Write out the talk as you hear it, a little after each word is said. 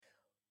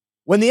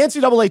When the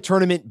NCAA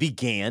tournament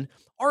began,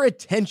 our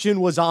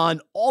attention was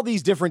on all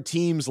these different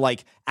teams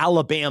like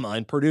Alabama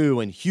and Purdue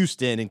and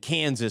Houston and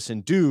Kansas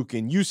and Duke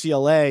and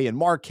UCLA and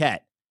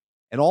Marquette.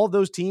 And all of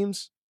those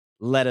teams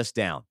let us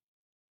down.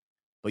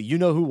 But you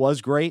know who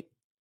was great?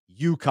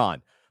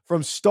 UConn.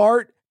 From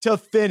start to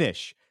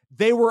finish,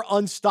 they were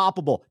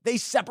unstoppable. They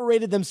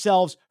separated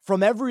themselves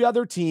from every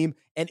other team.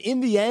 And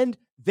in the end,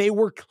 they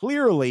were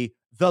clearly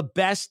the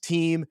best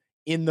team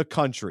in the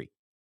country,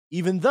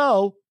 even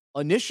though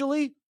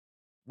initially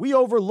we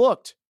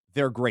overlooked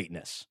their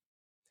greatness.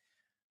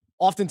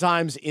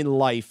 Oftentimes in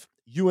life,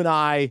 you and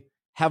I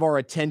have our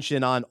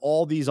attention on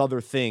all these other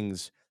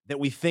things that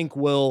we think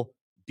will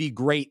be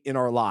great in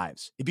our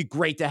lives. It'd be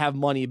great to have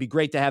money. It'd be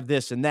great to have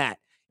this and that.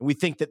 And we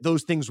think that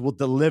those things will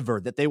deliver,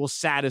 that they will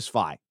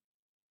satisfy.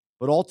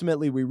 But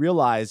ultimately, we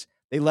realize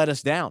they let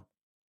us down.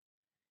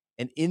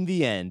 And in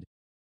the end,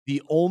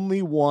 the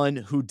only one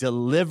who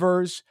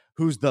delivers,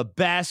 who's the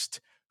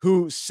best,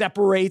 who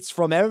separates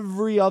from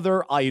every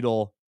other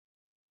idol,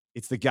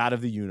 it's the God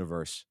of the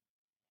universe.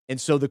 And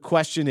so the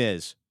question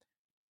is,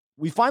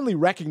 we finally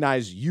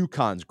recognize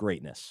UConn's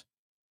greatness.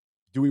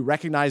 Do we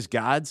recognize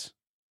God's?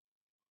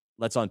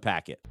 Let's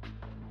unpack it.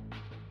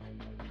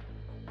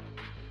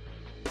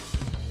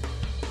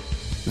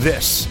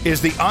 This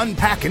is the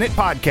Unpacking It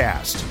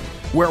podcast,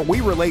 where we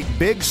relate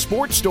big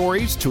sports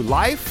stories to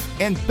life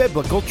and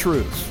biblical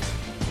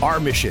truth. Our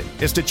mission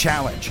is to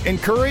challenge,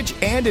 encourage,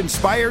 and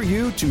inspire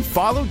you to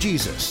follow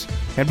Jesus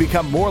and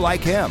become more like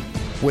him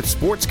with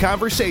sports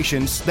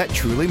conversations that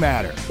truly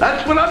matter.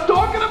 That's what I'm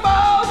talking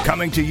about!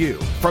 Coming to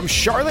you from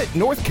Charlotte,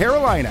 North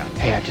Carolina.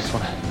 Hey, I just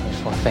want to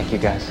thank you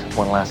guys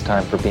one last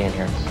time for being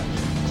here.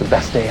 It's the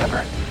best day ever.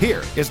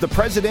 Here is the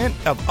president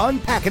of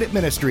Unpacking It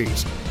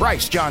Ministries,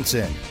 Bryce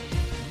Johnson.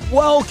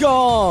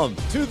 Welcome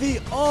to the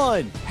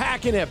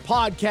Unpacking It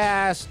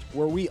podcast,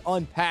 where we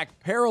unpack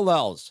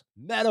parallels,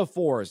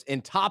 metaphors,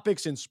 and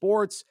topics in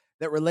sports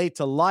that relate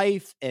to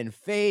life and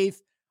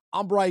faith.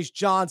 I'm Bryce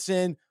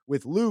Johnson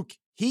with Luke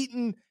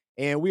Heaton,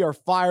 and we are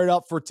fired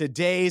up for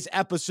today's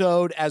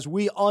episode as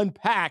we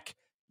unpack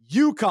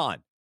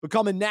UConn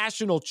becoming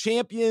national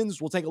champions.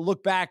 We'll take a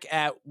look back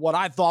at what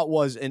I thought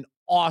was an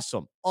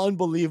awesome,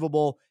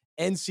 unbelievable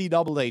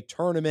NCAA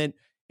tournament.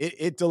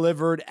 It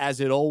delivered as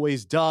it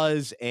always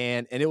does,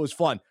 and it was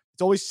fun.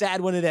 It's always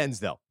sad when it ends,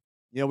 though.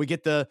 You know, we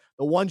get the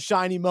one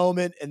shiny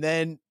moment, and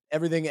then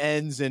everything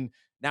ends, and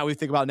now we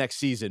think about next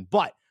season.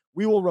 But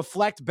we will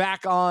reflect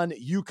back on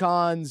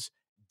UConn's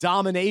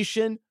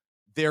domination,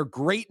 their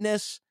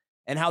greatness,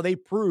 and how they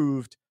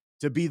proved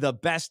to be the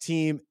best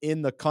team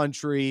in the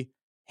country,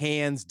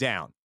 hands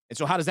down. And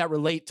so how does that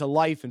relate to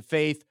life and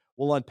faith?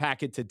 We'll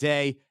unpack it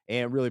today,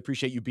 and really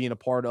appreciate you being a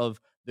part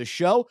of the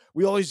show.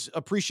 We always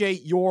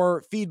appreciate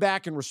your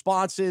feedback and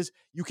responses.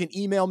 You can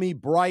email me,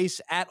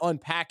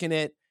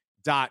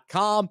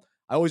 bryce@unpackingit.com.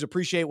 I always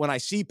appreciate when I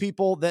see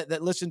people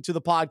that listen to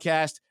the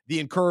podcast. The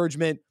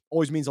encouragement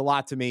always means a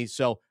lot to me.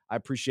 So I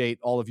appreciate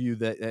all of you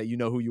that you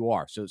know who you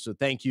are. So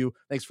thank you.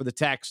 Thanks for the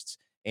texts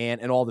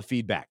and all the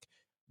feedback.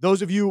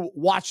 Those of you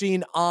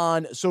watching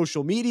on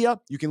social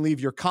media, you can leave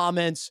your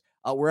comments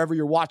wherever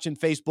you're watching,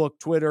 Facebook,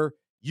 Twitter,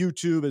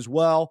 YouTube as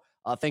well.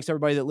 Thanks to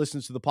everybody that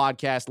listens to the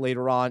podcast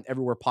later on,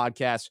 everywhere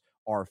podcasts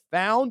are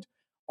found.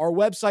 Our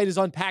website is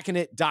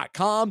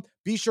unpackingit.com.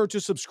 Be sure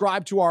to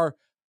subscribe to our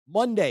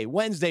Monday,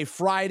 Wednesday,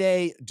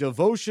 Friday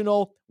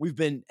devotional. We've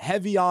been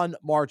heavy on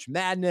March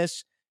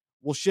Madness.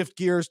 We'll shift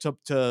gears to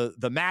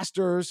the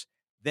Masters,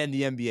 then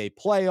the NBA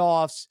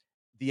playoffs,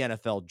 the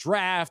NFL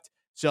draft.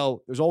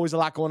 So there's always a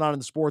lot going on in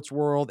the sports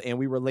world, and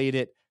we relate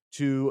it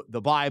to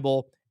the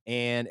Bible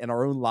and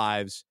our own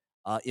lives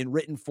in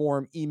written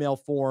form, email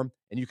form,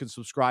 and you can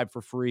subscribe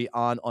for free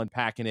on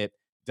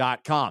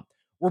unpackingit.com.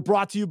 We're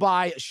brought to you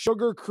by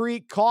Sugar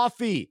Creek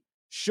Coffee,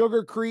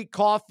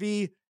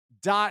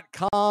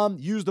 sugarcreekcoffee.com.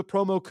 Use the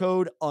promo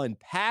code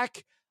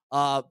UNPACK.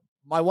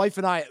 My wife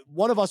and I,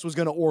 one of us was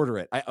going to order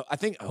it. I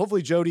think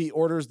hopefully Jody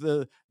orders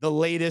the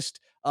latest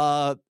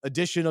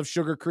edition of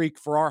Sugar Creek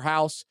for our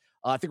house.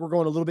 I think we're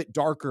going a little bit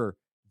darker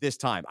this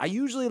time. I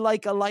usually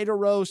like a lighter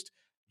roast.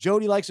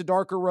 Jody likes a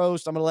darker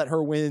roast. I'm going to let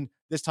her win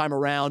this time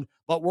around,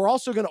 but we're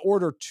also going to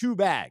order 2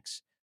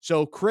 bags.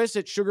 So Chris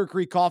at Sugar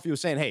Creek Coffee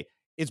was saying, hey,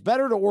 it's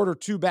better to order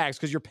 2 bags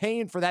because you're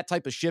paying for that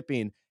type of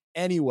shipping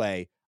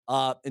anyway.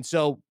 And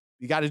so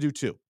you got to do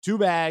 2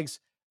 bags,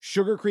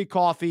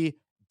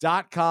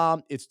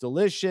 sugarcreekcoffee.com. It's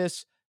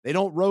delicious. They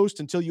don't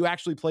roast until you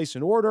actually place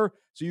an order.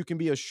 So you can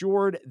be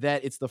assured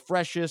that it's the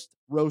freshest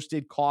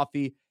roasted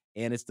coffee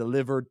and it's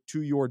delivered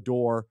to your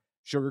door,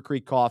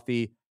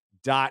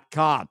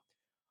 sugarcreekcoffee.com.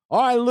 All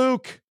right,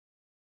 Luke,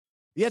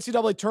 the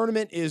NCAA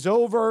tournament is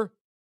over.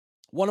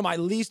 One of my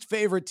least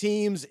favorite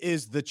teams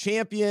is the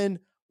champion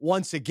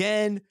once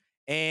again,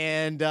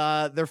 and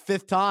their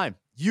 5th time.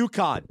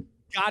 UConn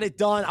got it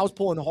done. I was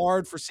pulling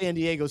hard for San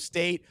Diego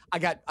State. I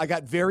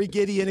got very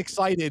giddy and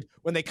excited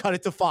when they cut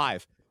it to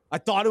 5. I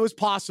thought it was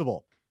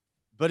possible.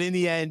 But in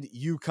the end,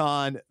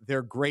 UConn,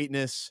 their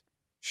greatness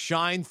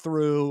shined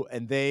through,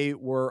 and they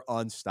were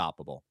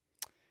unstoppable.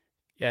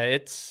 Yeah,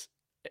 it's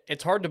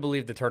it's hard to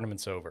believe the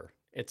tournament's over.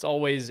 It's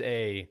always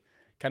a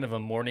kind of a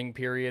mourning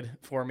period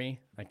for me.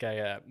 Like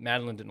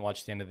Madeline didn't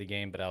watch the end of the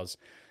game, but as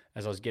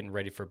I was getting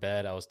ready for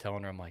bed, I was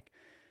telling her, I'm like,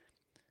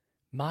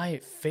 my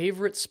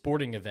favorite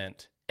sporting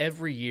event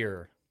every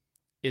year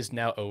is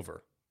now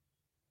over.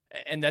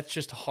 And that's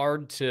just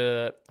hard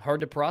to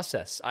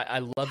process. I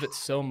love it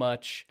so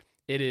much.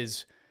 It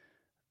is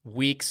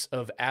weeks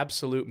of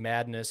absolute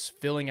madness,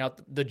 filling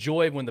out the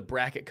joy when the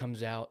bracket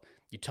comes out.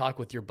 You talk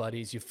with your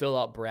buddies, you fill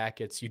out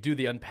brackets, you do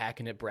the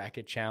Unpacking It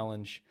bracket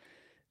challenge.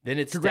 Then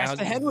it's congrats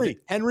to Henry.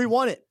 Henry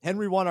won it.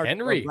 Henry won our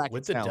bracket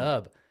with the challenge.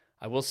 dub.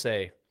 I will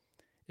say,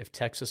 if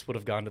Texas would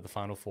have gone to the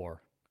Final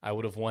Four, I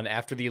would have won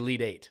after the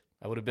Elite Eight.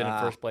 I would have been in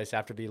first place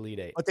after the Elite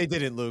Eight. But they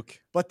didn't, Luke.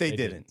 But they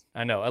didn't.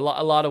 I know. A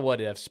lot of what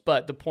ifs.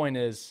 But the point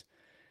is,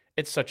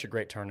 it's such a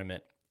great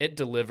tournament. It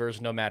delivers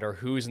no matter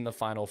who's in the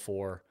Final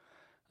Four.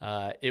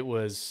 I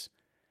was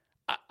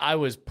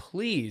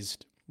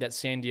pleased that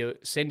San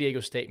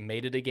Diego State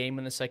made it a game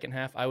in the second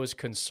half. I was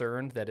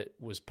concerned that it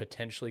was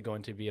potentially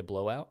going to be a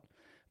blowout.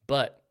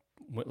 But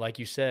like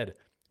you said,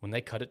 when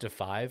they cut it to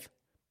 5,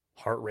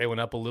 heart rate went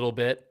up a little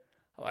bit.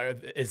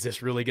 Is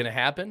this really going to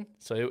happen?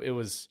 So it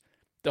was...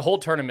 The whole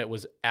tournament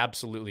was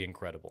absolutely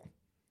incredible.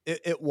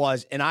 It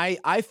was. And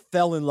I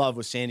fell in love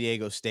with San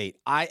Diego State.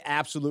 I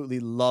absolutely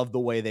loved the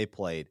way they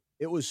played.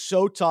 It was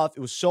so tough. It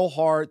was so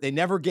hard. They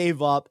never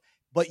gave up.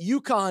 But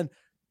UConn,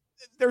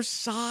 their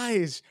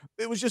size,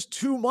 it was just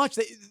too much.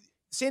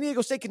 San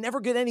Diego State could never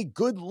get any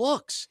good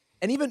looks.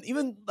 And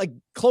even like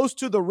close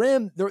to the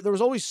rim, there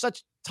was always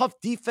such tough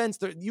defense.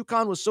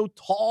 UConn was so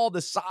tall,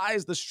 the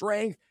size, the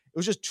strength. It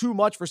was just too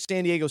much for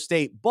San Diego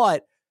State.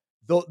 But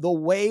the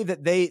way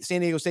that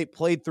San Diego State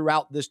played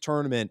throughout this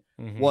tournament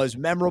was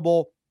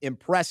memorable,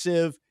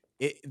 impressive.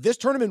 This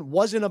tournament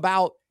wasn't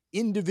about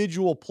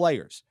individual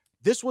players.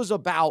 This was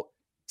about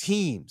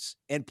teams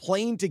and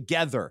playing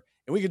together.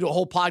 And we could do a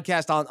whole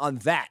podcast on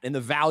that and the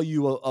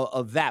value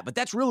of that. But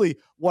that's really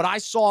what I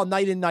saw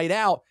night in, night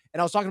out. And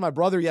I was talking to my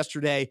brother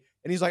yesterday,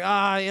 and he's like,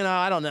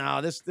 I don't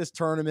know. This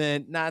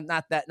tournament, not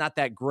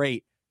that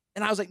great.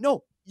 And I was like,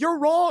 no, you're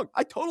wrong.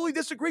 I totally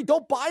disagree.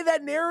 Don't buy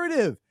that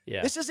narrative.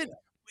 Yeah.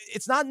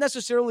 It's not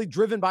necessarily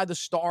driven by the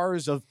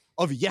stars of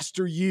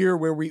yesteryear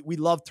where we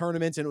love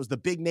tournaments and it was the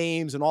big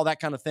names and all that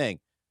kind of thing.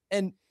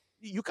 And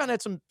UConn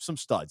had some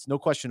studs, no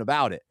question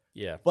about it.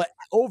 Yeah. But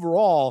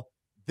overall,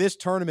 this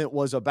tournament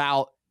was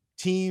about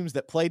teams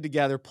that played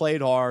together,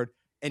 played hard,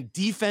 and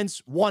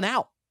defense won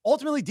out.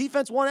 Ultimately,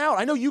 defense won out.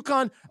 I know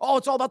UConn,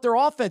 it's all about their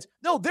offense.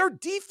 No, their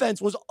defense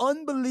was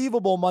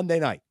unbelievable Monday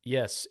night.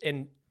 Yes.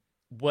 And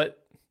what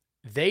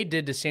they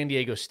did to San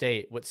Diego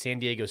State, what San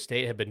Diego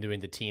State had been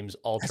doing to teams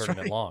all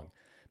tournament long.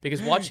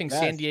 Because watching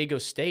San Diego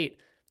State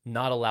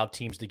not allow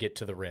teams to get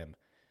to the rim.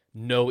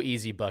 No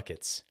easy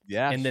buckets.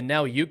 Yeah. And then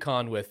now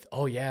UConn with,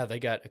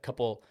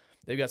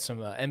 they've got some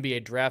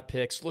NBA draft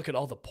picks. Look at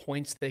all the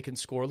points they can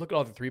score. Look at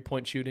all the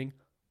three-point shooting.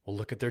 Well,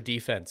 look at their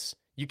defense.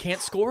 You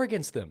can't score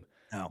against them.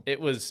 No.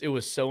 It was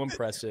so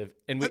impressive.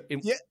 And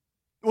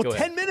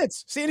 10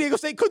 minutes. San Diego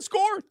State could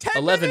score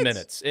 11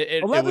 minutes.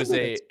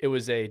 It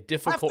was a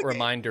difficult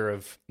reminder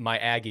of my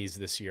Aggies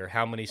this year,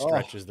 how many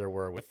stretches there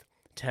were with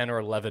 10 or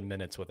 11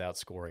 minutes without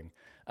scoring.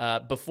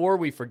 Before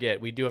we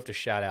forget, we do have to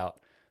shout out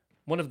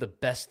one of the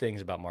best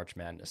things about March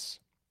Madness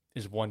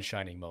is one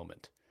shining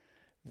moment.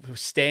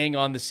 Staying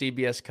on the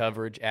CBS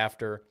coverage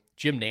after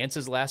Jim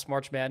Nance's last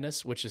March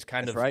Madness, which is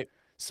kind of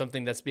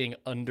something that's being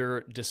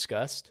under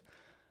discussed.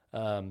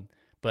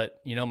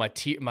 But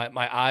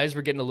my eyes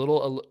were getting a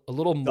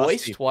little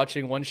moist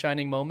watching one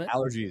shining moment.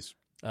 Allergies.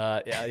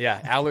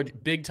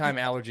 Big time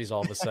allergies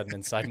all of a sudden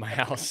inside my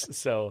house.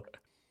 So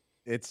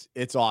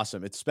it's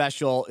awesome. It's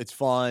special. It's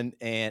fun,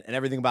 and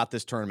everything about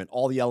this tournament,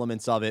 all the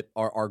elements of it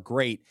are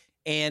great.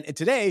 And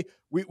today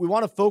we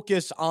want to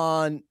focus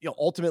on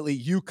ultimately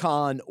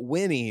UConn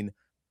winning,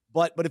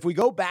 but if we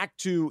go back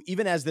to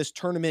even as this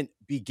tournament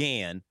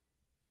began,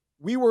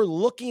 we were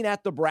looking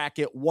at the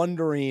bracket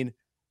wondering,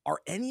 are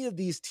any of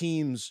these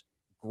teams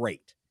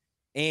great?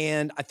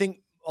 And I think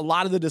a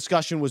lot of the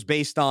discussion was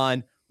based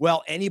on,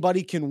 well,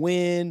 anybody can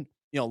win,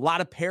 a lot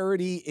of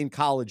parity in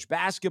college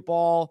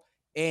basketball.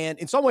 And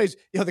in some ways,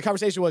 the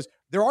conversation was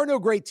there are no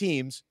great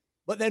teams,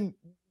 but then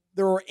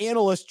there were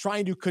analysts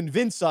trying to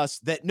convince us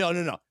that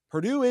no.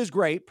 Purdue is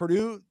great.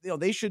 Purdue,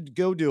 they should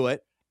go do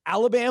it.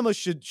 Alabama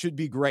should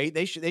be great.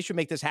 They should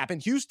make this happen.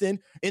 Houston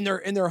in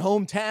their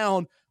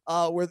hometown,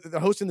 where they're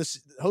hosting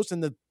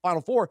the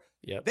Final Four,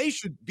 they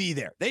should be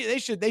there. They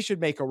should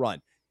make a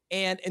run.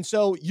 And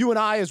so you and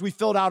I, as we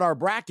filled out our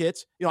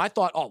brackets, I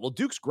thought,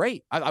 Duke's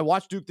great. I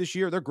watched Duke this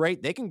year. They're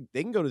great. They can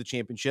go to the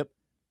championship.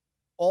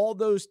 All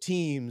those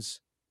teams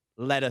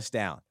let us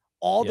down.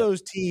 All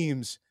those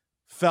teams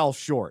fell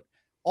short.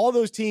 All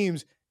those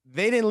teams,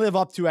 they didn't live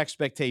up to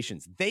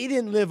expectations. They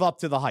didn't live up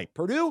to the hype.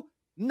 Purdue,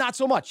 not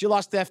so much. You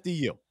lost to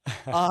FDU.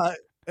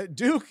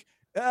 Duke,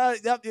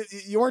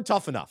 you weren't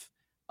tough enough.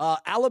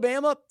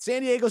 Alabama,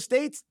 San Diego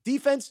State's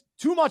defense,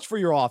 too much for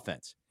your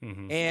offense.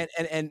 Mm-hmm.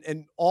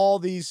 And all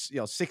these,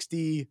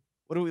 60,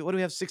 what do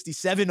we have?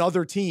 67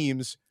 other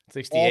teams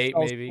 68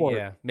 fell maybe. short.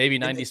 Yeah. Maybe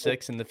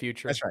 96 in the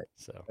future. That's right.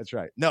 So That's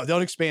right. No,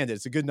 don't expand it.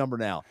 It's a good number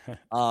now.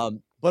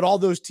 But all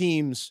those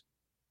teams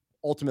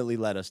ultimately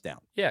let us down.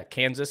 yeah,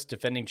 Kansas,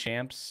 defending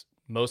champs,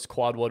 most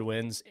quad one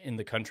wins in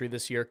the country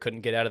this year,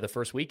 couldn't get out of the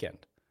first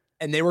weekend.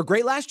 And they were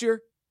great last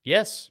year.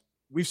 Yes.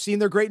 We've seen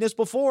their greatness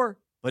before,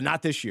 but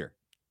not this year.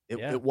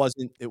 It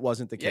wasn't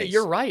the case. Yeah,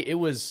 you're right. It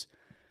was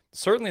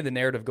certainly the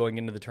narrative going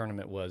into the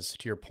tournament was,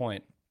 to your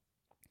point,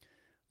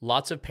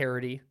 lots of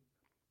parity.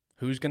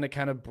 Who's going to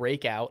kind of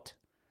break out?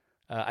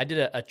 I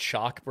did a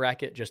chalk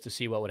bracket just to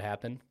see what would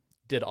happen.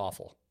 Did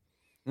awful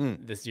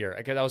this year.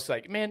 Because I was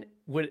like, man,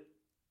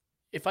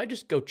 if I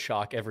just go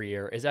chalk every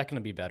year, is that going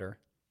to be better?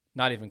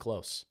 Not even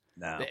close.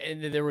 No.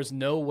 And there was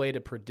no way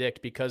to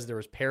predict because there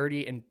was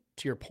parity. And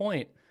to your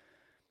point,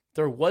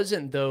 there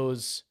wasn't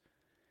those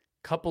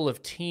couple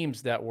of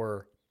teams that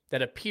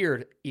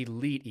appeared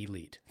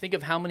elite. Think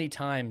of how many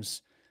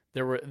times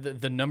there were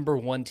the number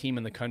one team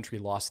in the country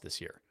lost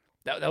this year.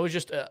 That was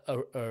just a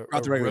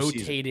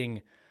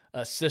rotating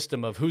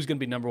system of who's going to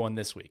be number one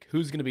this week,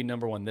 who's going to be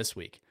number one this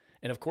week.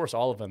 And of course,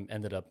 all of them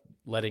ended up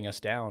letting us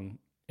down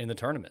in the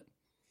tournament.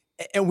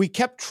 And we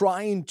kept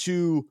trying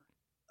to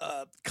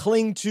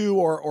cling to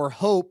or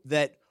hope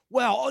that,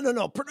 well,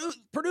 no,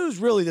 Purdue's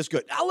really this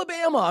good.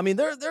 Alabama, I mean,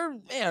 they're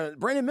man,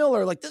 Brandon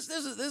Miller, like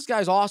this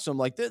guy's awesome.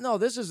 Like,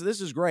 this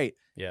is great.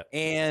 Yeah.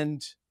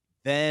 And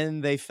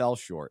then they fell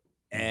short,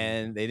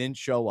 and they didn't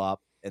show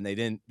up, and they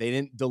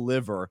didn't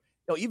deliver.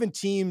 You know, even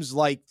teams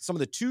like some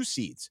of the 2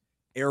 seeds,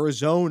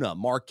 Arizona,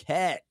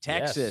 Marquette,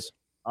 Texas,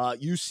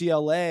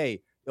 UCLA, you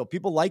know,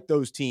 people like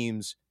those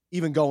teams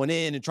even going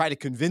in and try to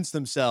convince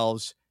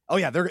themselves, oh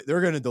yeah, they're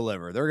going to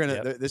deliver.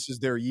 This is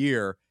their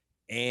year.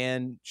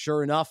 And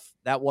sure enough,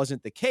 that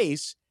wasn't the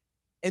case.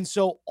 And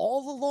so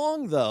all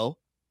along, though,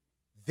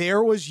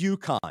 there was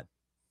UConn.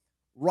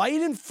 Right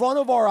in front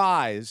of our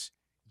eyes,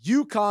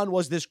 UConn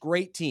was this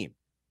great team.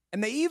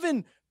 And they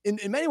even, in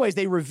many ways,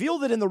 they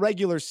revealed it in the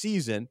regular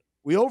season.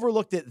 We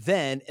overlooked it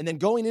then. And then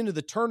going into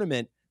the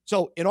tournament,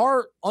 so in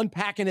our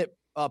Unpacking It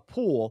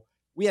pool,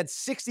 we had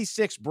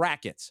 66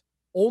 brackets.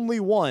 Only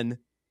one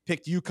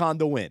picked UConn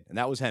to win, and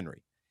that was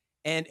Henry.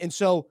 And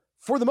so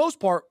for the most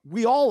part,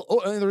 we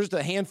all, there's just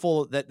a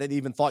handful that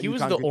even thought he UConn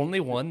was the only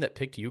one that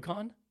picked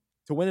UConn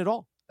to win it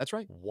all. That's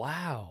right.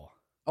 Wow.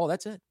 Oh,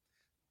 that's it.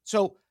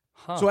 So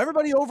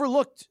everybody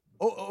overlooked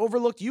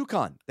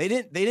UConn. They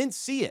didn't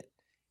see it.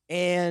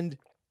 And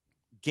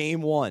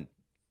game 1,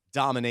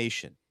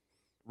 domination.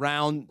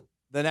 The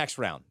next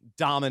round,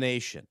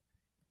 domination.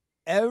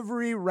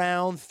 Every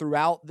round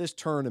throughout this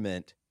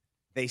tournament,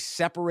 they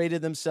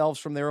separated themselves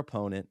from their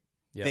opponent.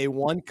 Yep. They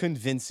won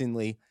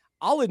convincingly.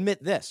 I'll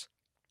admit this.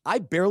 I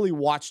barely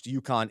watched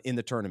UConn in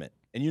the tournament.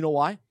 And you know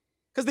why?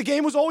 Because the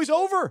game was always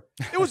over.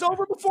 It was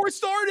over before it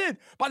started.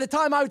 By the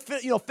time I would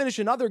finish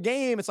another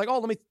game, it's like, oh,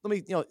 let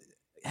me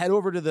head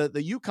over to the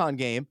UConn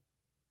game.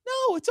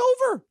 No, it's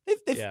over.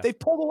 They've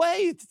pulled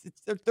away.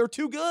 They're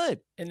too good.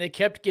 And they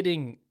kept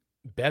getting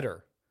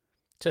better.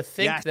 To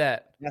think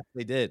that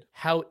they did.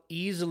 How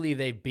easily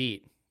they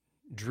beat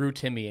Drew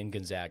Timme and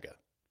Gonzaga.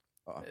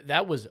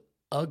 That was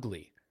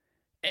ugly.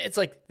 It's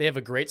like they have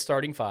a great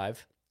starting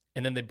 5,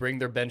 and then they bring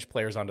their bench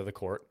players onto the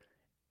court,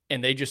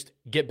 and they just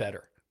get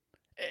better.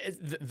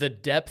 The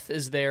depth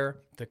is there,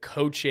 the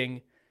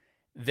coaching.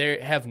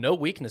 They have no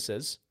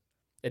weaknesses.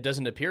 It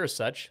doesn't appear as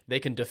such. They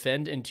can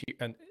defend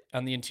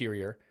on the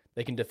interior.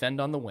 They can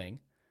defend on the wing.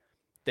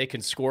 They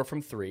can score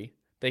from 3.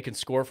 They can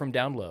score from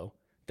down low.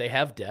 They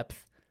have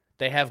depth.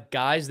 They have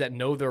guys that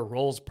know their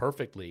roles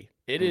perfectly.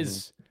 It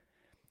is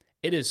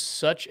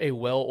such a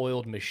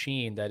well-oiled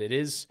machine that it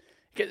is,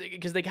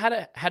 because they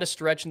had a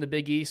stretch in the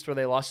Big East where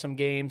they lost some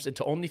games, and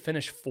to only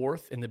finish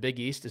 4th in the Big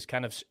East is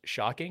kind of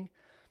shocking.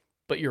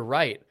 But you're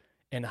right.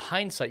 In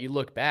hindsight, you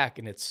look back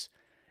and it's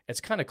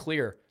kind of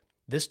clear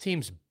this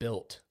team's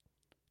built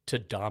to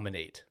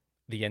dominate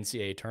the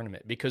NCAA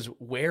tournament, because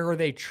where are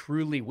they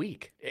truly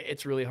weak?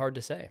 It's really hard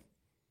to say.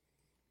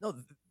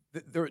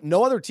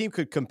 No other team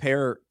could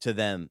compare to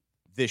them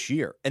this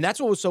year. And that's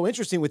what was so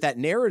interesting with that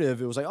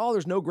narrative. It was like, oh,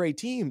 there's no great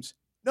teams.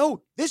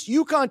 No, this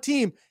UConn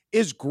team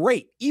is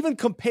great, even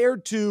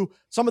compared to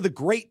some of the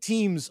great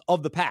teams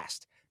of the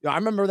past. You know, I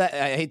remember that,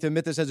 I hate to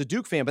admit this as a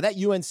Duke fan, but that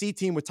UNC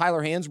team with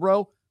Tyler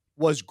Hansbrough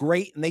was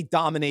great, and they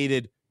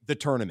dominated the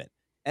tournament.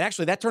 And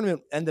actually, that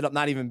tournament ended up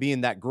not even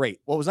being that great.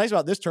 What was nice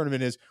about this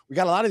tournament is we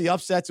got a lot of the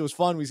upsets. It was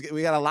fun.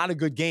 We got a lot of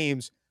good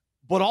games.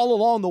 But all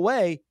along the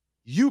way,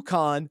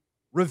 UConn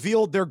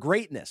revealed their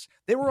greatness.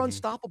 They were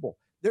unstoppable.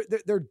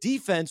 Their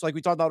defense, like we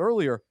talked about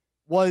earlier,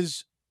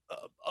 was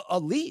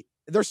elite.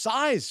 Their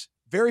size,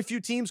 very few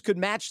teams could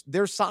match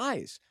their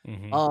size.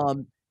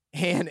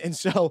 And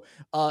so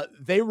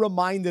they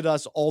reminded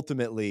us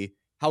ultimately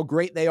how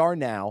great they are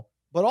now,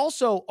 but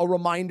also a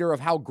reminder of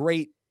how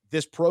great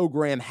this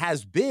program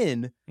has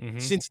been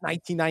since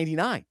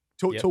 1999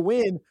 to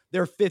win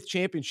their 5th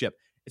championship.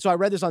 And so I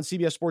read this on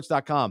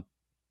CBSSports.com.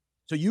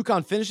 So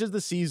UConn finishes the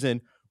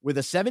season with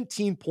a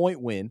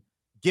 17-point win,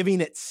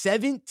 giving it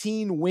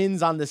 17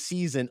 wins on the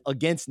season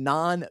against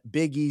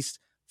non-Big East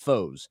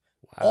foes.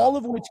 all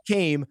of which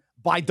came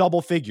by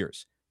double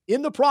figures.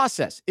 In the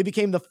process, it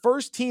became the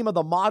first team of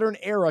the modern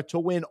era to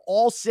win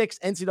all 6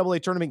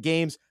 NCAA tournament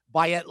games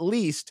by at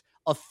least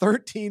a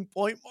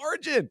 13-point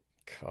margin.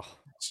 Oh.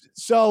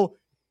 So,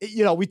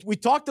 we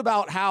talked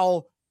about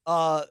how,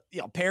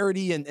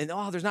 parity and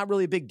there's not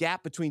really a big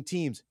gap between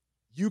teams.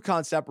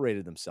 UConn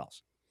separated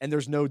themselves, and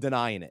there's no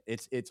denying it.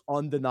 It's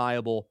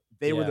undeniable.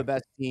 They were the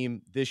best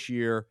team this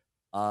year,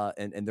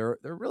 and they're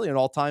really an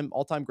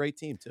all-time great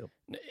team too.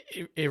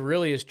 It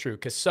really is true,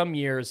 because some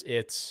years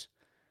it's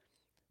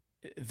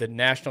the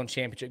national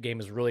championship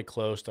game is really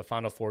close to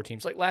Final Four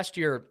teams. Like last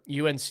year,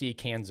 UNC,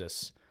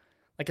 Kansas.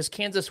 Like, is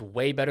Kansas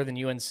way better than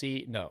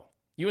UNC? No.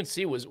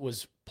 UNC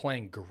was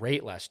playing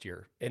great last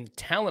year, and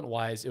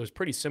talent-wise, it was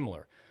pretty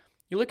similar.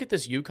 You look at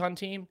this UConn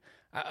team,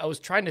 I was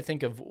trying to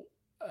think of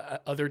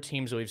other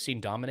teams that we've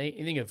seen dominate.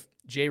 You think of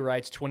Jay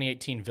Wright's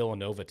 2018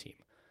 Villanova team.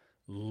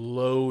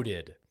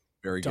 Loaded.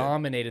 Very good.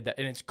 Dominated that.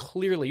 And it's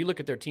clearly, you look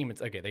at their team,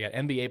 it's okay, they got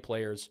NBA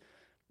players.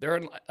 They're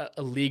in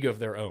a league of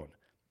their own.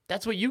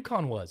 That's what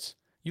UConn was.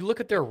 You look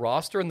at their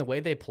roster and the way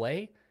they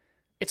play,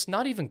 it's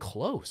not even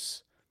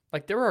close.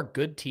 Like, there are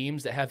good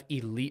teams that have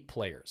elite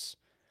players.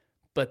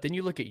 But then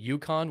you look at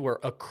UConn, where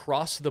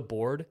across the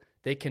board,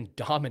 they can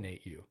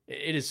dominate you.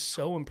 It is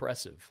so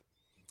impressive.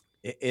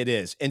 It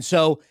is. And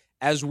so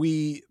as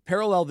we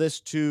parallel this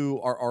to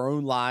our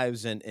own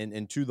lives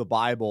and to the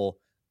Bible,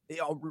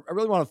 I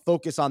really want to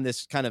focus on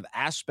this kind of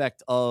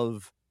aspect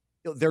of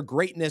their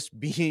greatness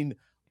being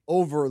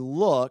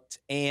overlooked,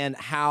 and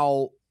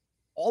how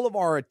all of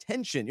our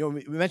attention,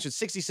 we mentioned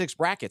 66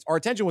 brackets. Our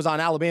attention was on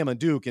Alabama and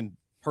Duke and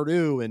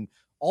Purdue and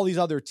all these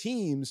other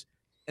teams.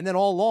 And then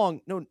all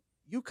along, no,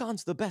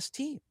 UConn's the best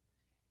team.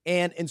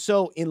 And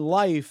so in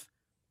life,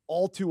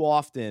 all too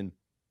often,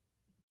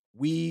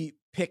 we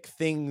pick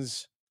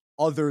things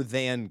other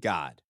than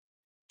God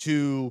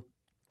to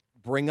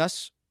bring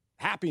us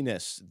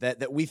happiness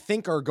that we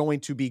think are going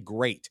to be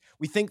great.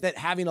 We think that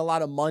having a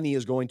lot of money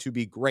is going to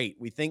be great.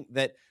 We think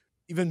that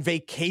even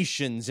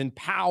vacations and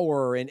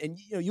power and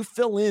you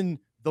fill in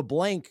the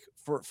blank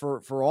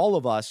for all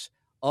of us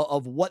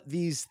of what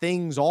these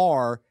things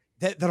are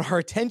that our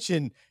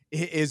attention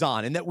is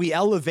on, and that we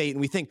elevate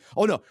and we think,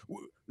 oh no,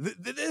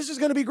 this is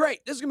going to be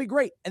great. This is going to be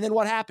great. And then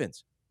what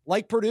happens?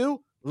 Like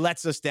Purdue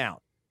lets us down.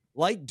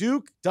 Like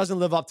Duke doesn't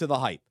live up to the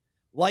hype.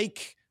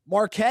 Like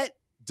Marquette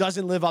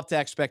doesn't live up to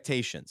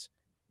expectations.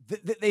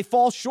 They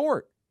fall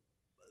short.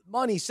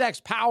 Money, sex,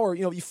 power,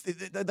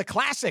 the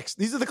classics.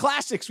 These are the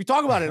classics. We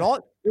talk about it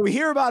all. We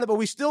hear about it, but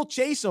we still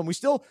chase them. We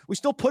still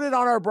put it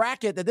on our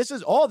bracket that this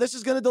is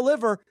going to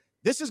deliver.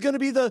 This is going to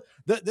be this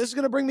is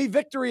going to bring me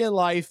victory in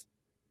life.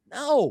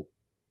 No,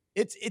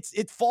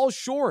 it falls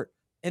short.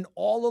 And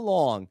all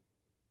along,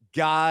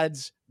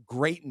 God's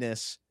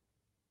greatness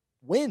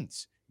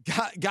wins.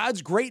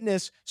 God's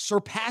greatness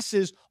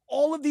surpasses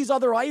all of these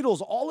other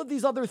idols, all of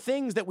these other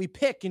things that we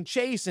pick and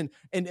chase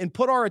and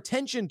put our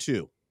attention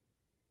to.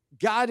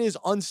 God is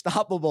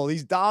unstoppable.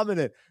 He's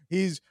dominant.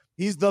 He's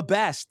the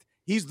best.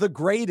 He's the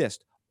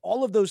greatest.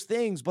 All of those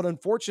things, but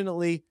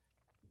unfortunately,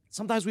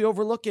 sometimes we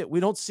overlook it. We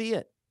don't see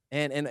it,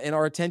 and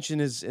our attention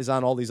is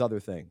on all these other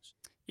things.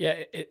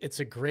 Yeah, it's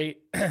a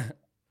great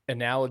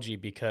analogy,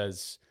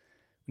 because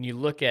when you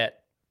look at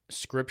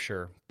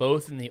Scripture,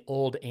 both in the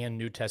Old and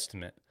New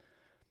Testament,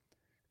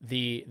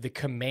 the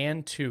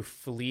command to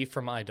flee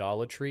from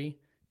idolatry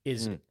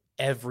is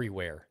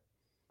everywhere.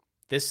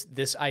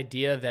 This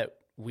idea that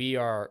we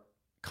are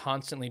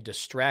constantly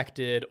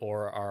distracted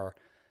or are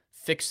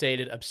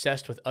fixated,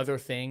 obsessed with other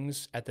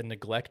things at the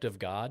neglect of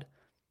God.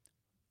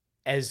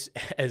 As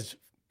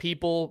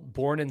people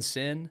born in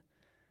sin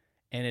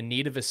and in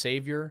need of a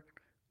Savior,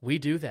 we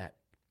do that.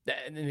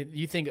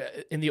 You think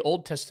in the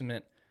Old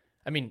Testament,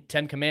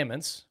 10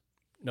 Commandments,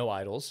 no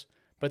idols,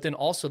 but then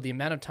also the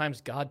amount of times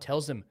God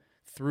tells them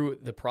through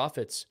the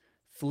prophets,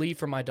 flee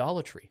from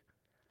idolatry.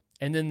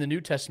 And then the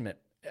New Testament,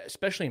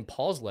 especially in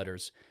Paul's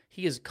letters,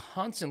 he is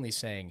constantly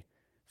saying,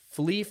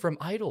 flee from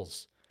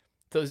idols.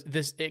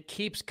 It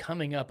keeps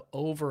coming up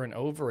over and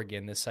over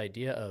again, this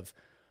idea of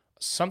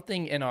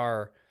something in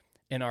our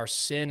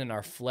sin and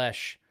our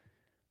flesh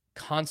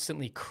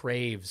constantly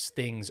craves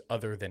things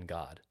other than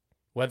God,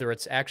 whether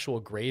it's actual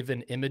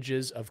graven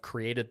images of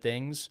created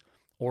things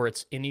or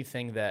it's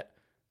anything that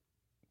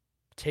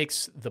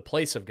takes the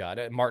place of God.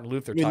 Martin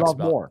Luther talks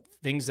about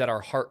things that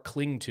our heart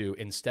cling to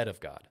instead of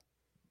God.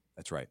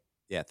 That's right.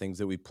 Yeah, things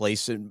that we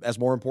place as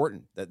more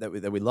important, that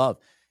we love.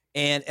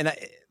 And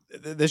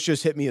this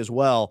just hit me as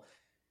well.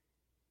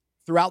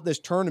 Throughout this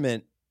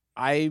tournament,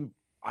 I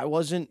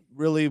wasn't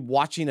really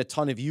watching a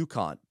ton of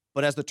UConn,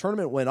 but as the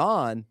tournament went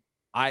on,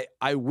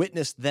 I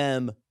witnessed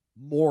them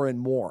more and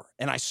more,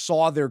 and I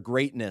saw their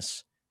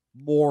greatness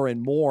more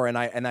and more, and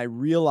I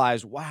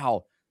realized,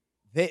 wow,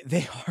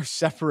 they are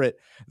separate.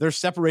 They're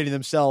separating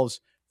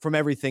themselves from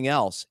everything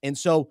else. And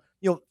so,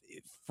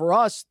 for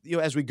us,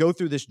 as we go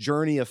through this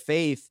journey of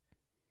faith,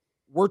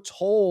 we're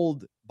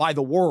told by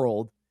the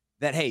world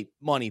that, hey,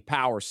 money,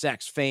 power,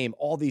 sex, fame,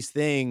 all these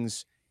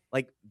things,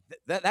 like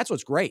that's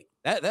what's great.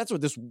 That's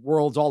what this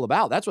world's all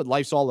about. That's what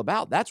life's all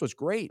about. That's what's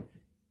great.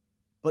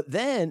 But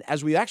then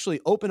as we actually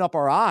open up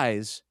our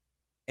eyes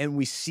and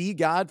we see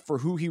God for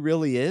who he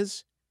really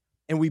is,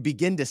 and we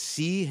begin to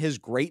see his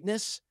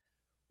greatness,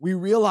 we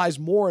realize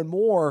more and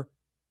more,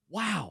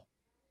 wow,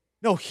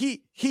 no,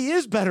 he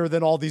is better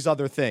than all these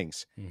other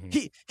things. Mm-hmm.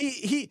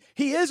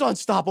 He is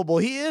unstoppable.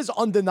 He is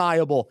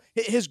undeniable.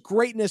 His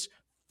greatness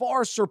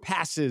far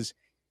surpasses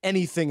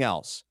anything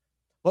else.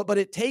 But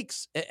it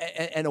takes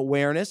an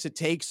awareness. It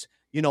takes,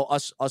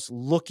 us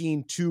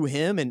looking to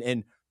him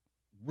and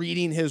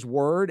reading his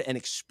word and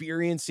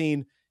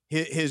experiencing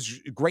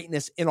his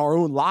greatness in our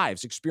own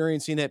lives,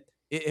 experiencing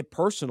it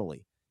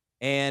personally.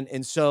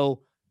 And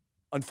so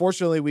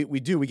unfortunately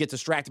we get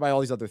distracted by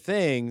all these other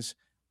things.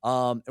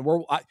 And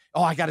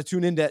I got to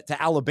tune into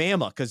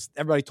Alabama because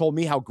everybody told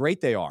me how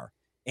great they are.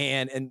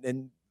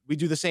 And we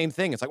do the same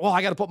thing. It's like, well,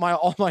 I got to put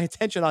all my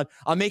attention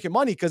on making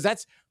money because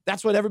that's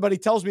what everybody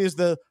tells me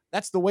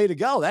that's the way to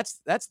go.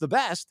 That's the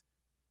best.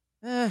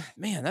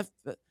 Man,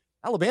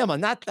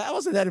 Alabama, I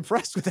wasn't that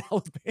impressed with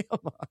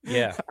Alabama.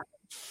 Yeah.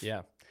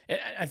 Yeah.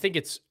 I think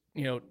it's,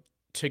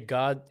 to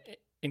God,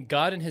 and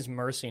God in his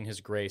mercy and his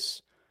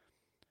grace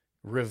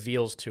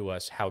reveals to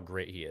us how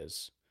great he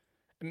is.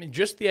 I mean,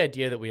 just the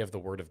idea that we have the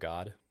word of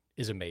God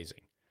is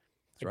amazing.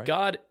 Right.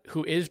 God,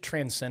 who is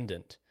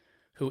transcendent,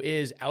 who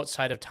is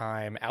outside of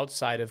time,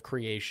 outside of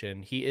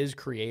creation, he is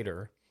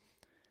creator.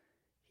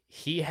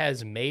 He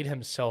has made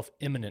himself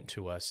immanent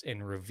to us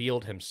and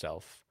revealed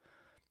himself,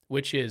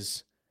 which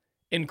is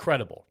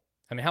incredible.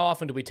 I mean, how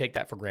often do we take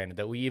that for granted,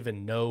 that we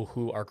even know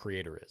who our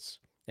creator is,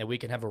 and we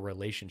can have a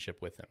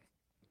relationship with him?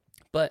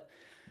 But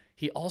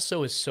he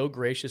also is so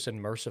gracious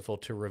and merciful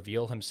to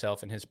reveal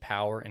himself and his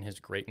power and his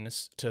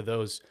greatness to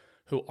those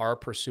who are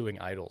pursuing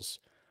idols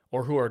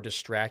or who are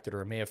distracted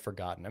or may have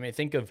forgotten. I mean,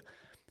 think of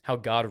how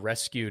God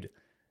rescued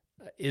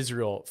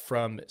Israel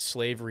from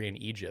slavery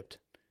in Egypt.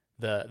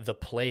 The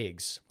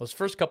plagues, those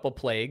first couple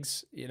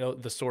plagues,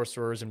 the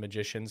sorcerers and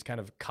magicians kind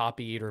of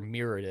copied or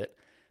mirrored it.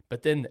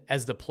 But then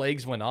as the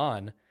plagues went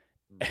on,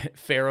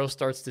 Pharaoh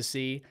starts to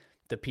see,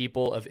 the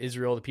people of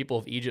Israel, the people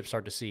of Egypt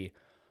start to see,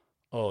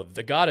 oh,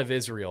 the God of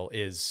Israel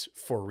is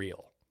for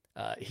real.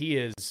 He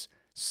is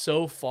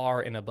so far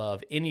and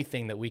above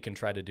anything that we can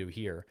try to do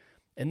here.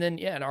 And then,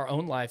 in our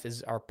own life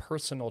is our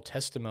personal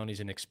testimonies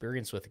and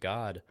experience with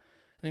God.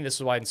 I think this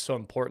is why it's so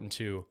important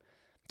to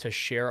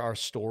share our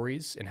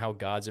stories and how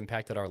God's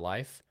impacted our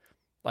life.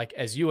 Like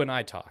as you and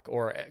I talk,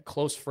 or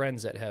close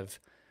friends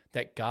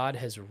that God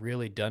has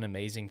really done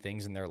amazing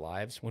things in their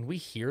lives. When we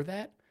hear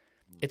that,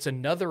 it's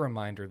another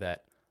reminder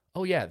that,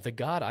 oh yeah, the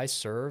God I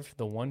serve,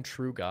 the one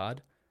true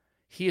God,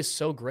 he is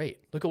so great.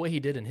 Look at what he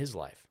did in his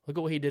life. Look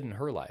at what he did in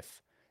her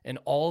life. And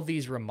all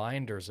these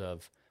reminders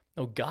of,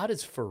 no, God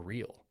is for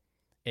real.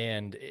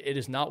 And it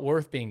is not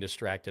worth being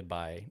distracted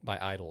by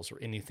idols or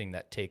anything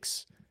that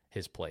takes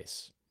his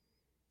place.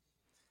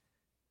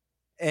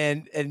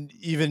 And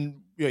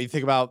even, you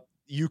think about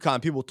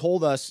UConn, people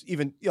told us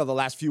even, the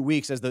last few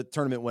weeks as the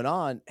tournament went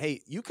on,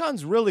 hey,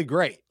 UConn's really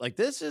great. Like,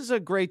 this is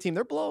a great team.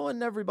 They're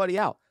blowing everybody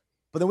out.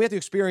 But then we have to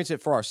experience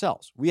it for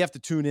ourselves. We have to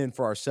tune in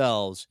for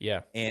ourselves,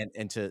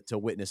 and to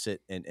witness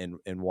it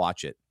and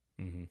watch it.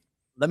 Mm-hmm.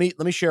 Let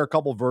me share a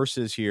couple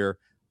verses here.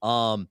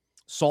 Psalm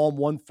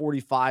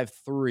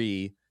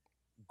 145:3.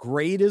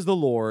 Great is the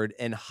Lord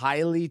and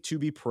highly to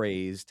be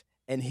praised,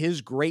 and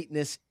his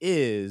greatness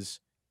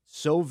is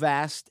so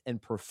vast and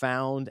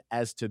profound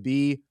as to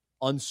be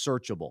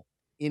unsearchable,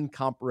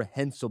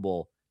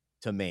 incomprehensible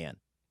to man.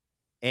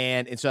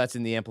 And so that's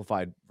in the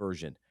Amplified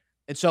version.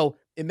 And so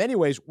in many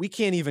ways, we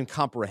can't even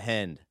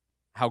comprehend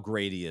how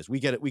great he is. We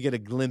get a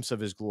glimpse of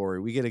his glory.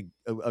 We get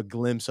a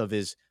glimpse of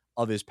his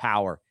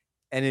power,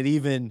 and it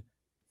even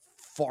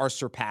far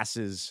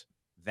surpasses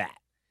that.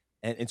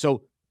 And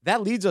so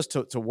that leads us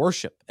to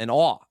worship and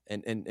awe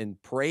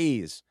and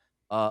praise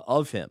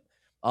of him.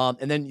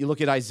 And then you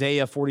look at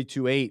Isaiah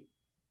 42:8.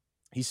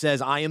 He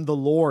says, I am the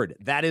Lord,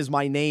 that is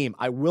my name.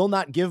 I will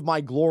not give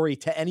my glory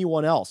to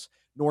anyone else,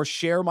 nor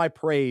share my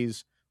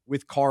praise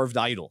with carved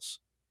idols.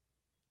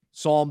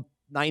 Psalm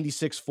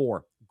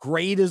 96:4.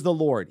 Great is the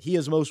Lord. He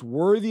is most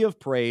worthy of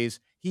praise.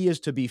 He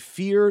is to be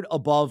feared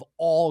above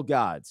all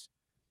gods.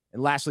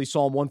 And lastly,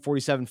 Psalm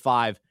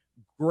 147:5.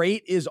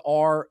 Great is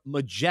our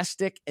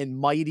majestic and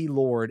mighty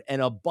Lord,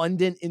 and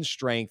abundant in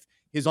strength.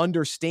 His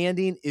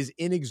understanding is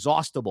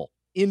inexhaustible,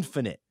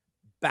 infinite,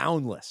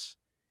 boundless.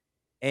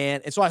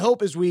 And so I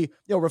hope as we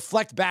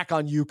reflect back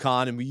on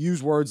UConn and we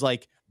use words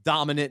like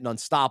dominant and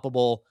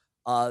unstoppable,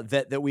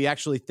 that we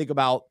actually think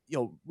about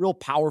real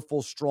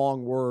powerful,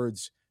 strong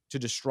words to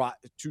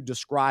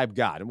describe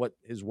God and what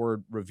his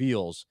word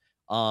reveals.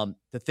 To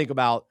think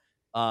about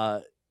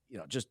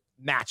just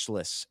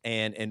matchless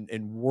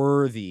and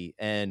worthy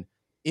and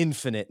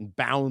infinite and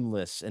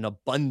boundless and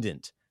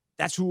abundant.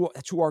 That's who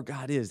our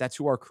God is. That's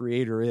who our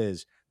creator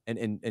is.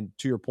 And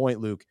to your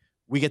point, Luke,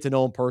 we get to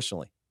know him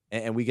personally,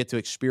 and we get to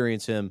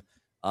experience him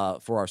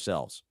for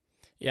ourselves.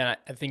 Yeah,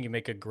 I think you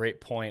make a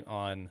great point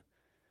on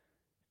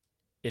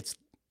it's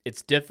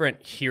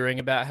different hearing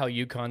about how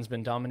UConn's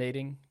been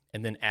dominating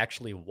and then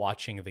actually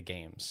watching the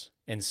games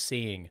and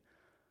seeing,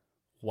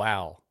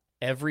 wow,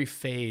 every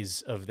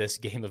phase of this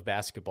game of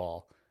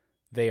basketball,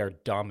 they are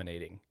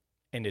dominating.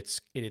 And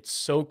it's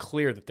so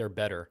clear that they're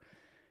better.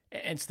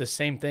 And it's the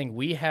same thing.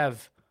 We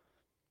have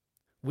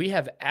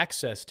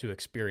access to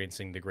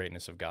experiencing the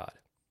greatness of God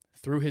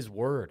through his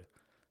word,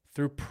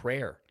 through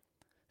prayer,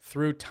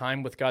 through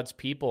time with God's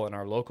people in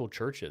our local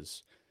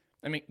churches.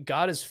 I mean,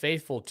 God is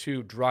faithful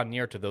to draw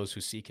near to those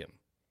who seek him.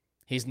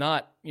 He's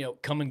not,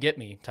 come and get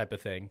me type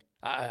of thing.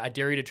 I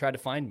dare you to try to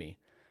find me.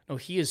 No,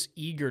 he is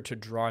eager to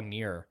draw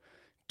near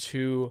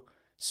to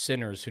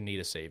sinners who need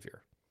a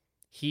savior.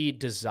 He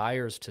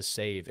desires to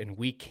save, and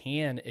we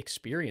can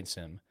experience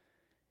him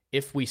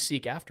if we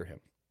seek after him.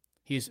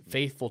 He's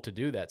faithful to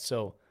do that.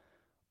 So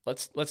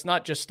let's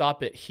not just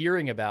stop at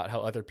hearing about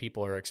how other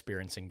people are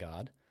experiencing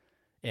God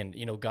and,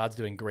 God's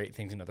doing great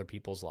things in other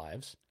people's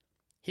lives.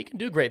 He can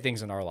do great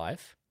things in our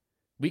life.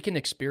 We can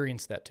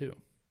experience that too.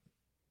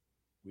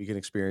 We can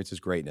experience his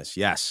greatness.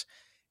 Yes.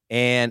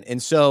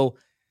 And so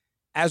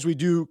as we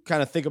do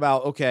kind of think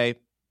about, okay,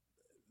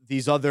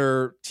 these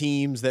other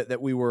teams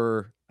that we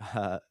were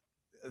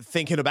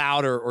thinking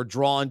about or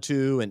drawn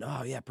to, and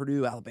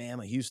Purdue,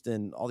 Alabama,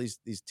 Houston, all these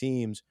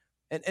teams,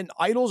 and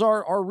idols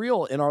are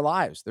real in our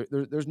lives.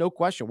 There's no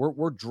question.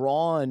 We're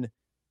drawn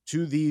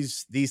to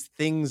these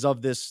things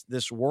of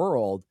this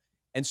world,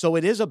 and so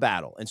it is a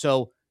battle. And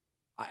so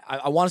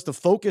I want us to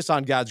focus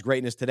on God's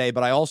greatness today,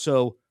 but I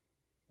also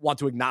want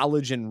to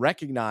acknowledge and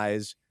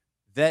recognize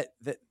that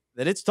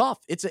it's tough.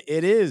 It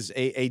is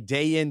a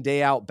day in,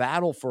 day out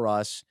battle for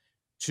us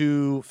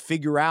to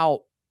figure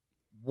out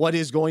what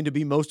is going to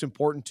be most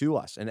important to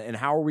us, and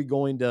how are we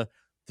going to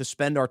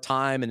spend our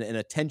time and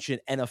attention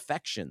and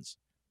affections.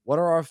 What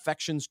are our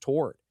affections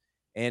toward?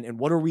 And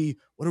what are we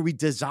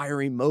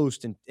desiring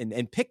most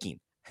and picking?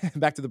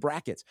 Back to the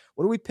brackets.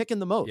 What are we picking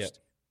the most?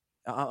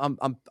 Yeah.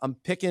 I'm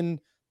picking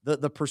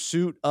the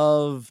pursuit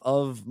of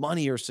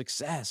money or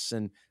success.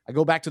 And I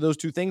go back to those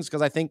two things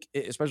because I think,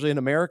 especially in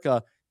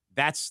America,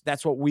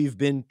 that's what we've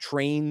been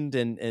trained,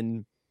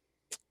 and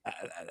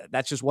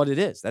that's just what it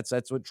is.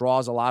 That's what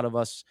draws a lot of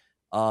us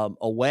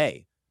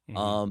away.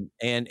 Mm-hmm.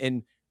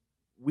 And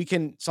we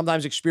can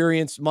sometimes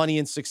experience money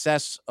and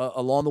success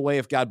along the way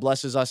if God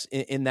blesses us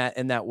in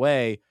that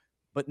way,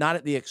 but not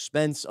at the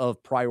expense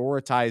of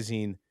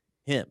prioritizing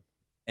him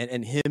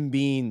and him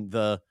being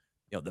the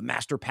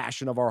master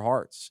passion of our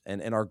hearts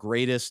and our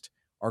greatest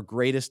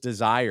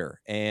desire,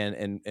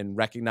 and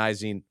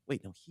recognizing,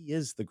 wait, no, he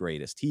is the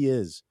greatest. He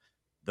is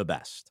the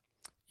best.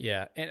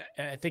 Yeah. And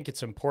I think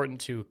it's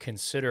important to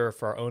consider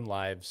for our own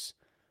lives,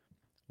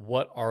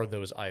 what are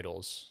those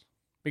idols?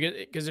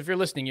 Because if you're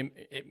listening,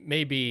 it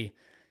may be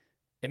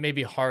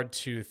hard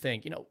to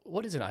think,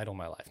 what is an idol in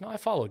my life? No, I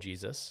follow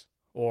Jesus,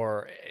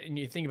 and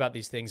you think about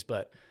these things,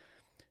 but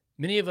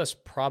many of us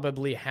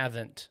probably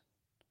haven't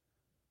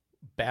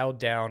bowed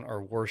down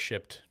or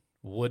worshiped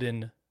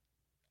wooden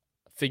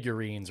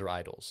figurines or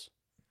idols.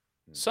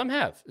 Some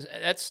have.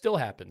 That still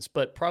happens,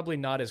 but probably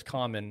not as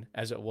common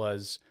as it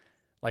was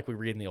like we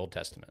read in the Old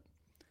Testament.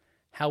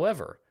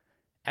 However,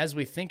 as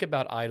we think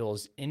about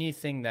idols,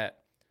 anything that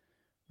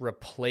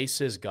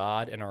replaces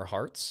God in our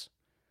hearts,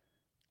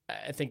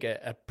 I think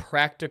a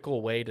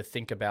practical way to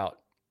think about,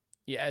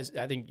 I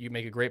think you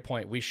make a great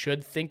point. We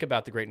should think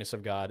about the greatness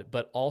of God,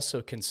 but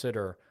also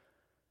consider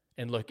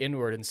and look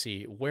inward and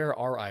see, where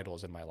are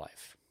idols in my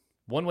life?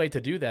 One way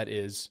to do that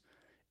is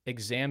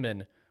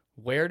examine,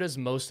 where does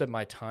most of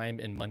my time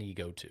and money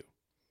go to?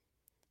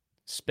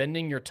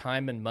 Spending your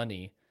time and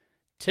money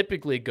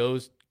typically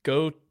goes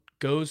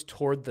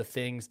toward the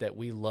things that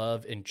we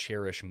love and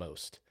cherish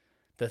most,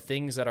 the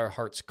things that our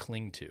hearts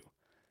cling to.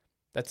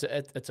 That's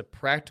a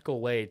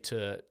practical way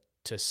to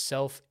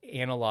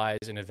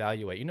self-analyze and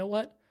evaluate. You know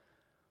what?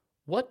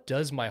 What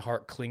does my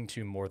heart cling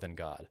to more than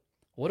God?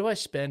 What do I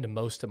spend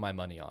most of my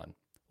money on?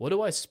 What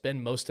do I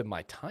spend most of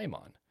my time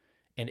on?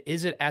 And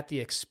is it at the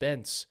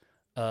expense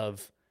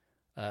of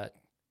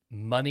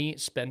money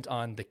spent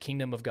on the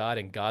kingdom of God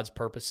and God's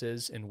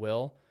purposes and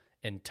will,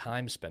 and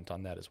time spent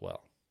on that as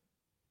well?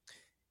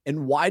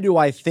 And why do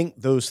I think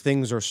those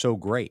things are so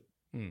great?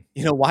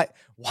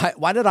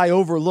 Why did I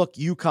overlook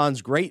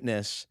UConn's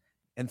greatness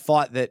and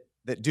thought that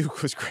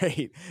Duke was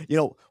great?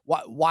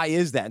 Why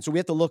is that? And so we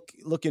have to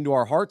look into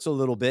our hearts a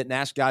little bit and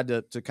ask God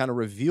to kind of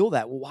reveal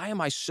that. Well, why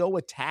am I so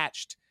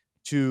attached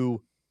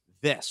to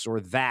this or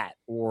that?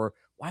 Or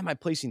why am I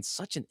placing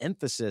such an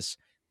emphasis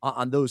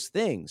on those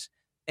things?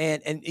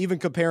 And even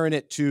comparing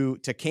it to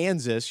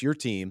Kansas, your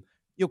team,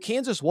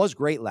 Kansas was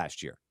great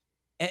last year.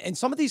 And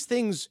some of these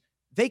things,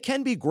 they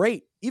can be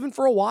great even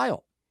for a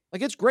while.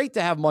 Like, it's great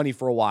to have money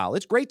for a while.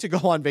 It's great to go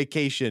on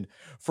vacation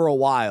for a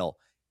while.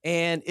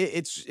 And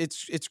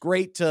it's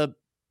great to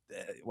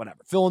whatever,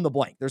 fill in the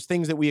blank. There's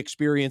things that we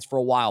experience for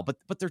a while, but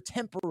they're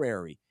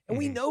temporary. And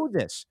we know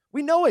this.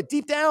 We know it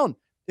deep down.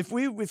 If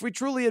we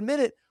truly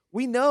admit it,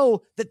 we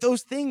know that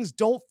those things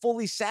don't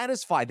fully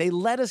satisfy. They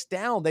let us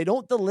down. They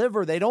don't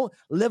deliver. They don't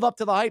live up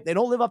to the hype. They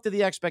don't live up to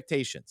the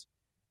expectations.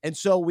 And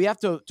so we have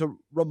to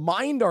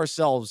remind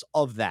ourselves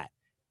of that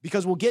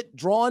because we'll get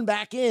drawn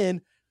back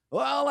in.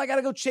 Well, I got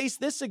to go chase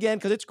this again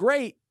because it's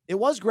great. It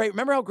was great.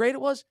 Remember how great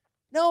it was?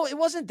 No, it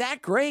wasn't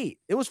that great.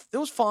 It was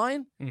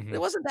fine. Mhm. It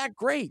wasn't that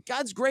great.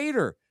 God's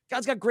greater.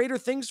 God's got greater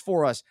things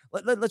for us.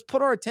 Let's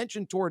put our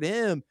attention toward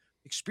him,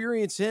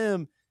 experience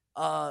him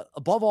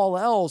above all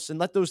else, and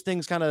let those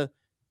things kind of,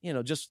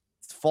 just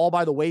fall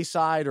by the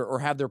wayside or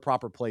have their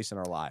proper place in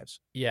our lives.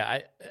 Yeah,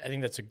 I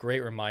think that's a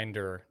great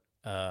reminder,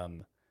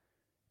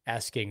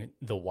 asking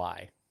the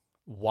why.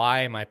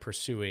 Why am I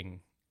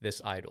pursuing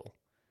this idol?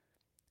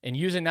 And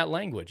using that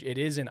language, it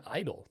is an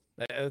idol.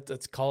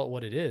 Let's call it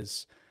what it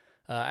is.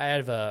 I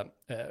have a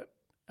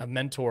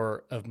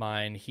mentor of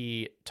mine.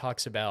 He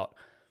talks about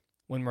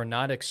when we're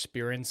not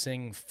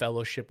experiencing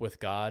fellowship with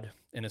God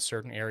in a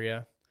certain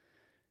area,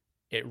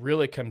 it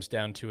really comes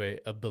down to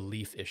a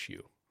belief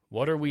issue.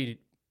 What are we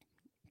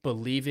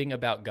believing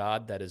about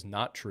God that is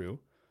not true?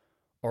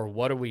 Or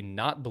what are we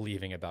not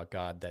believing about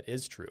God that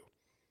is true?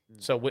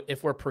 So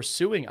if we're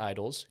pursuing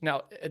idols,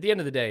 now at the end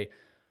of the day,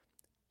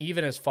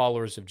 even as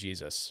followers of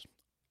Jesus,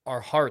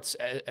 our hearts,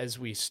 as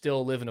we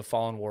still live in a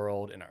fallen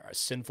world in our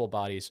sinful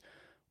bodies,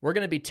 we're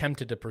going to be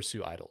tempted to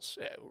pursue idols.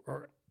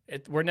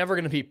 We're never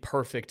going to be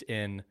perfect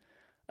in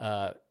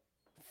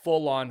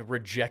full-on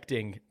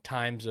rejecting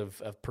times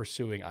of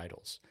pursuing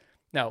idols.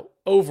 Now,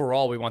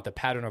 overall, we want the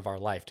pattern of our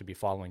life to be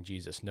following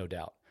Jesus, no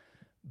doubt.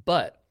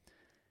 But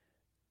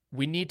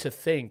we need to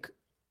think,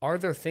 are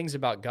there things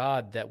about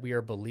God that we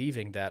are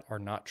believing that are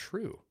not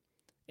true?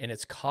 And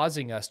it's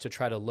causing us to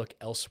try to look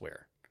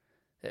elsewhere.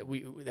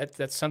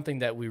 That's something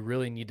that we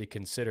really need to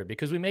consider,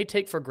 because we may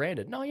take for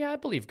granted, no, yeah, I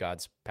believe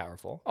God's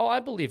powerful. Oh, I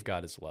believe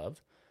God is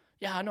love.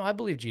 Yeah, no, I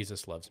believe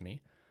Jesus loves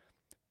me.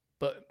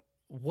 But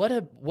what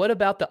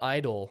about the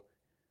idol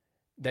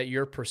that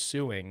you're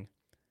pursuing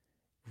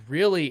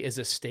really is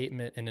a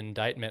statement, an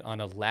indictment on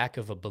a lack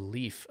of a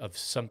belief of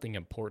something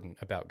important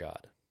about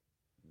God?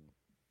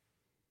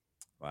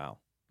 Wow.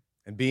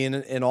 And being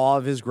in awe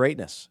of his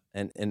greatness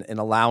and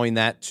allowing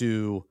that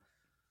to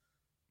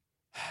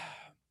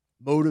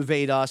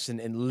motivate us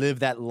and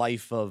live that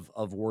life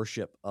of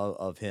worship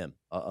of him,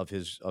 of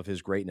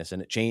his greatness.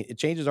 And it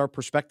changes our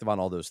perspective on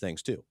all those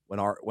things too,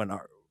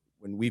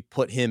 when we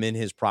put him in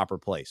his proper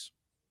place.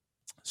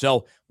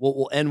 So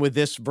we'll end with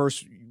this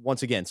verse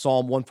once again,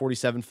 Psalm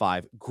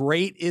 147:5.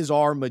 Great is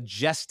our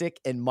majestic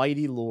and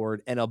mighty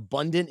Lord, and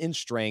abundant in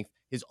strength.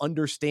 His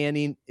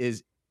understanding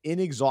is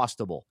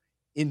inexhaustible,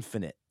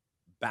 infinite,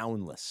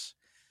 boundless.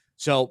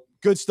 So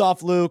good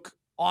stuff, Luke.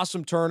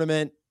 Awesome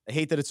tournament. I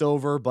hate that it's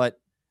over, but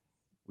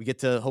we get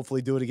to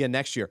hopefully do it again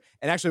next year.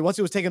 And actually, once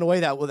it was taken away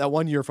that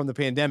 1 year from the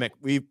pandemic,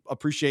 we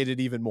appreciate it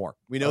even more.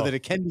 We know that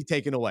it can be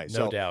taken away.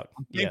 No doubt.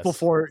 I'm thankful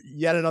for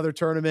yet another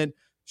tournament.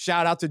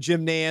 Shout out to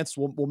Jim Nance.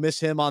 We'll miss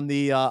him on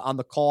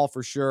the call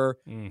for sure.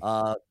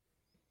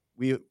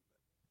 We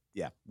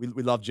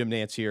love Jim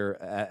Nance here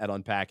at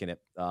Unpacking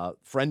It.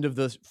 Friend of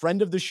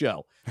the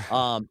show.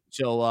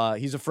 So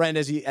he's a friend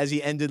as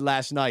he ended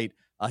last night.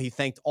 He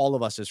thanked all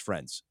of us as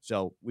friends.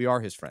 So we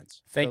are his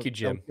friends. Thank you,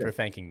 Jim, for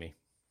thanking me.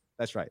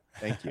 That's right.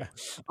 Thank you.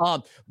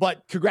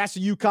 But congrats to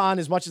UConn.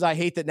 As much as I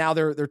hate that now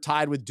they're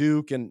tied with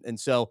Duke, and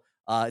so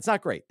it's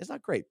not great. It's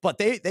not great. But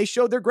they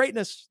showed their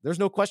greatness. There's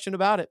no question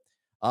about it.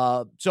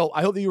 So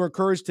I hope that you were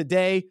encouraged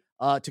today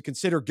to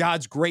consider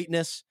God's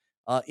greatness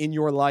in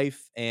your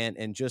life,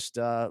 and just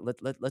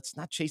let's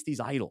not chase these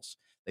idols.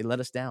 They let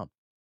us down.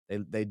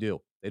 They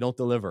do. They don't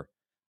deliver.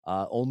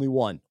 Only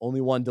one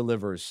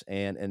delivers,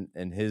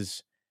 and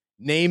his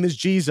name is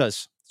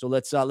Jesus. So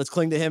let's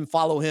cling to him,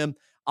 follow him.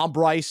 I'm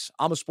Bryce.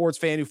 I'm a sports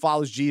fan who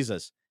follows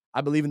Jesus.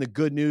 I believe in the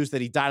good news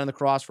that he died on the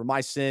cross for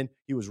my sin.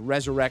 He was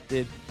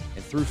resurrected,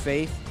 and through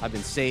faith, I've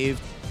been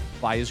saved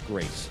by his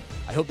grace.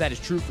 I hope that is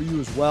true for you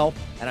as well,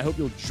 and I hope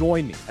you'll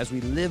join me as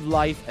we live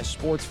life as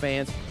sports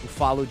fans who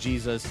follow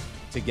Jesus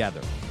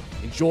together.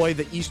 Enjoy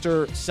the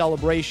Easter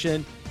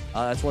celebration.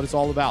 That's what it's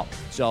all about.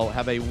 So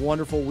have a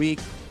wonderful week,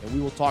 and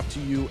we will talk to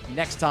you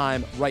next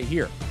time right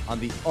here on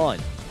the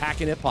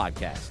Unpacking It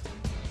podcast.